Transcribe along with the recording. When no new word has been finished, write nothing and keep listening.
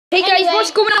Hey guys,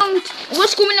 what's going on?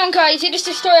 What's going on, guys? It is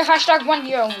Destroyer #1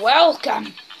 here, and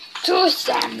welcome to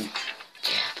some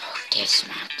this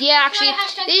map. Yeah, actually,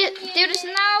 there is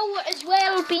now as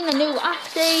well been a new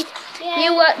update. Yeah.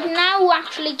 You now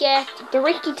actually get the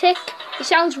Ricky Tick. It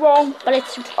sounds wrong, but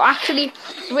it's actually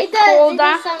called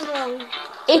that. Sound wrong.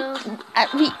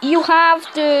 You have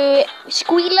the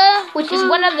squealer, which is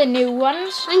one of the new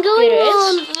ones. I'm going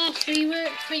on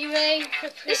freeway.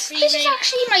 This is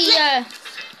actually my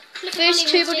first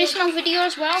Turbo Dismount video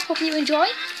as well. Hope you enjoy.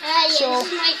 Yeah, so, this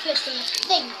is my first one, I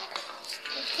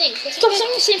think. Stop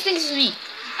saying the same things as me.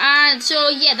 And so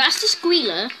yeah, that's the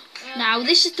squealer. Now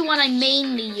this is the one I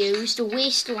mainly use, the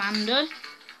wastlander,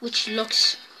 which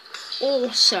looks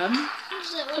awesome.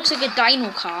 Looks like a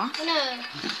dino car. I know.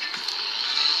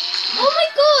 Oh my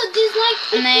god, there's like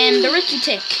people. And then the Ricky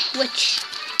Tick, which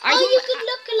you could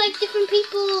look at like different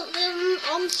people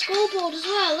on the scoreboard as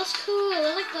well. That's cool. I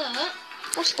like that.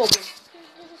 What scoreboard?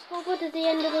 There's a scoreboard at the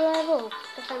end of the level.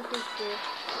 I'm gonna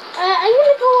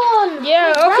go on.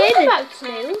 Yeah, okay. Roundabouts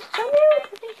new. Tell me what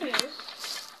the thing is.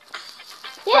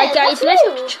 Yeah, right, guys, let's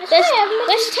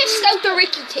test out the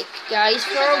Ricky Tick, guys,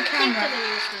 for our camera.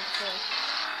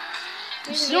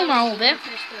 Zoom out a bit.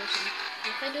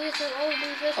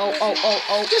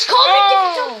 Oh. Just call me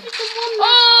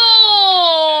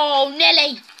Oh,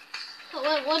 Nelly.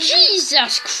 What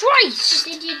Jesus Christ.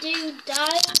 Did you do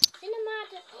die?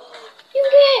 Cinematic.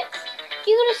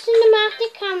 You got a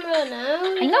cinematic camera now.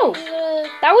 I know.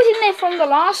 That was in there from the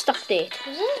last update.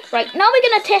 Is it? Right, now we're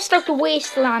going to test out the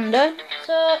wastlander.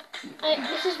 So,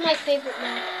 this is my favourite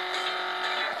now.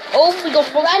 Oh, we got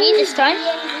full speed this time.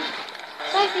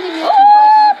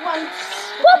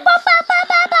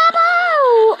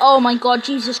 Oh my god,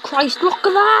 Jesus Christ, look at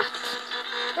that!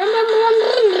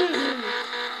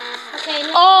 Okay,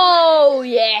 oh,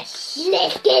 yes!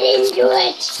 Let's get into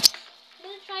it! I'm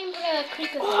gonna try and put a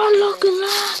creeper. Oh, look at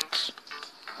that!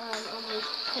 On my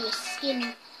kind of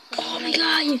skin. Oh my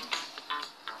god!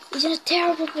 He's in a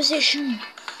terrible position.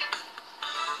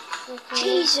 Okay.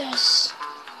 Jesus!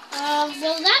 Well,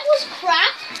 that was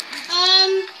crap.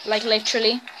 Like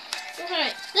literally.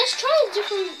 Alright, let's try a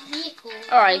different vehicle.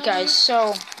 Alright, guys,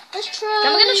 so let's try.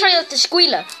 then we're gonna try out the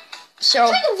squealer. So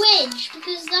try the wedge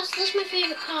because that's my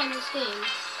favourite car in this game.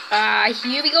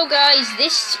 Here we go, guys.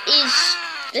 This is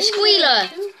the squealer.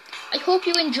 I hope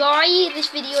you enjoy this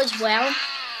video as well.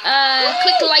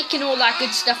 Click like and all that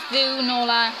good stuff too and all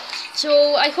that.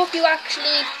 So I hope you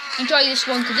actually enjoy this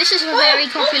one because this is a very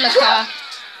popular car.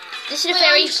 This is a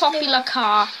very popular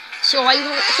car. So I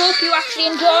hope you actually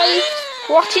enjoy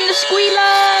watching the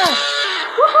squealer.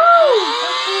 Woohoo!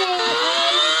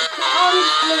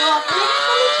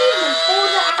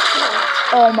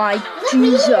 Oh my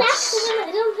Jesus!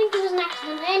 I don't think it was an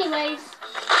accident, anyways.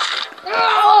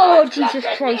 Oh Jesus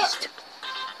Christ!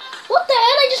 What the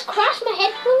hell? I just crashed. My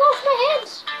head flung off my head.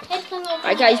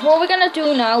 Right, guys, what we're gonna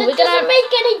do now? That doesn't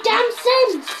make any damn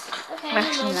sense. Okay.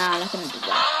 Actually, nah, I'm not gonna do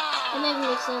that. It maybe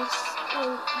makes sense.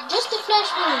 Oh, just a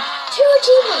flash wound. 2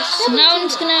 achievements. So now I'm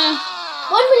just gonna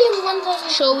 1,001,000.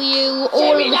 show you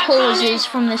all of the poses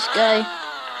from this guy.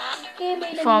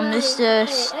 From this.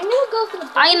 I'm gonna go for the.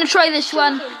 I'm gonna try this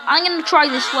one. I'm gonna try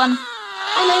this one.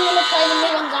 And I'm gonna try the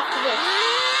new ones after this.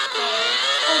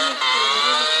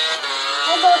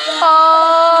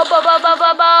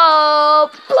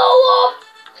 Blow up!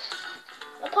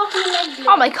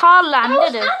 Oh, my car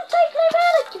landed it.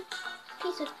 Anticlimactic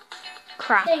piece of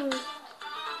Crap. thing.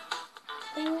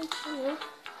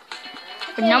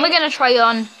 But now we're gonna try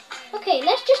on. Okay,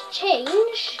 let's just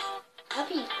change our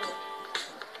vehicle.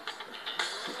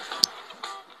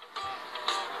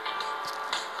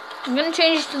 I'm gonna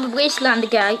change it to the wastelander,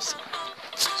 guys.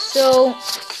 So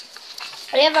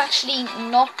I have actually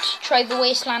not tried the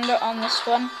wastelander on this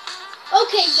one.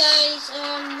 Okay, guys.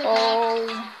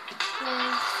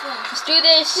 Let's do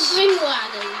this. The Green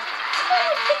Wagon.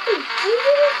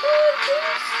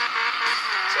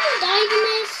 Someone died in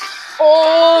this.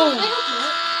 Oh.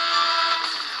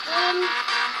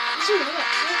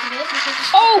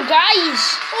 Oh, guys.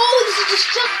 Oh, this is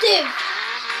destructive.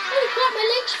 Holy crap, my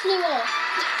legs flew off.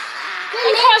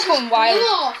 My car's going wild.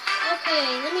 Okay,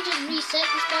 let me just reset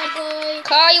this bad boy.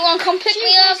 Car, you wanna come pick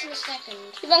me up? In a second.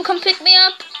 You wanna come pick me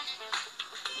up?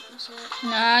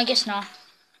 Nah, I guess not.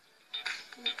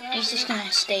 Okay. He's just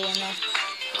gonna stay in there.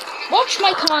 Watch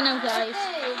my car now, guys.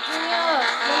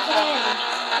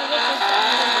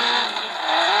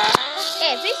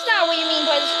 Hey, is this not what you mean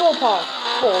by the scoreboard?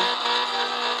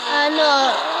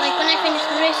 No, like when I finish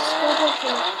the race, the scoreboard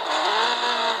for.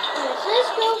 So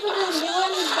let's go for the new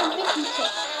one with the Ricky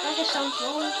Tick. That just sounds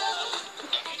wrong.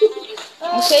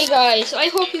 Okay, guys. I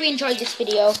hope you enjoyed this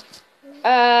video.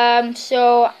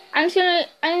 So I'm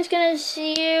just gonna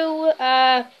see you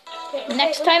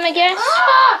next time, I guess.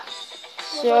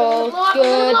 So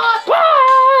goodbye.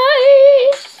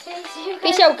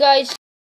 Peace out, guys.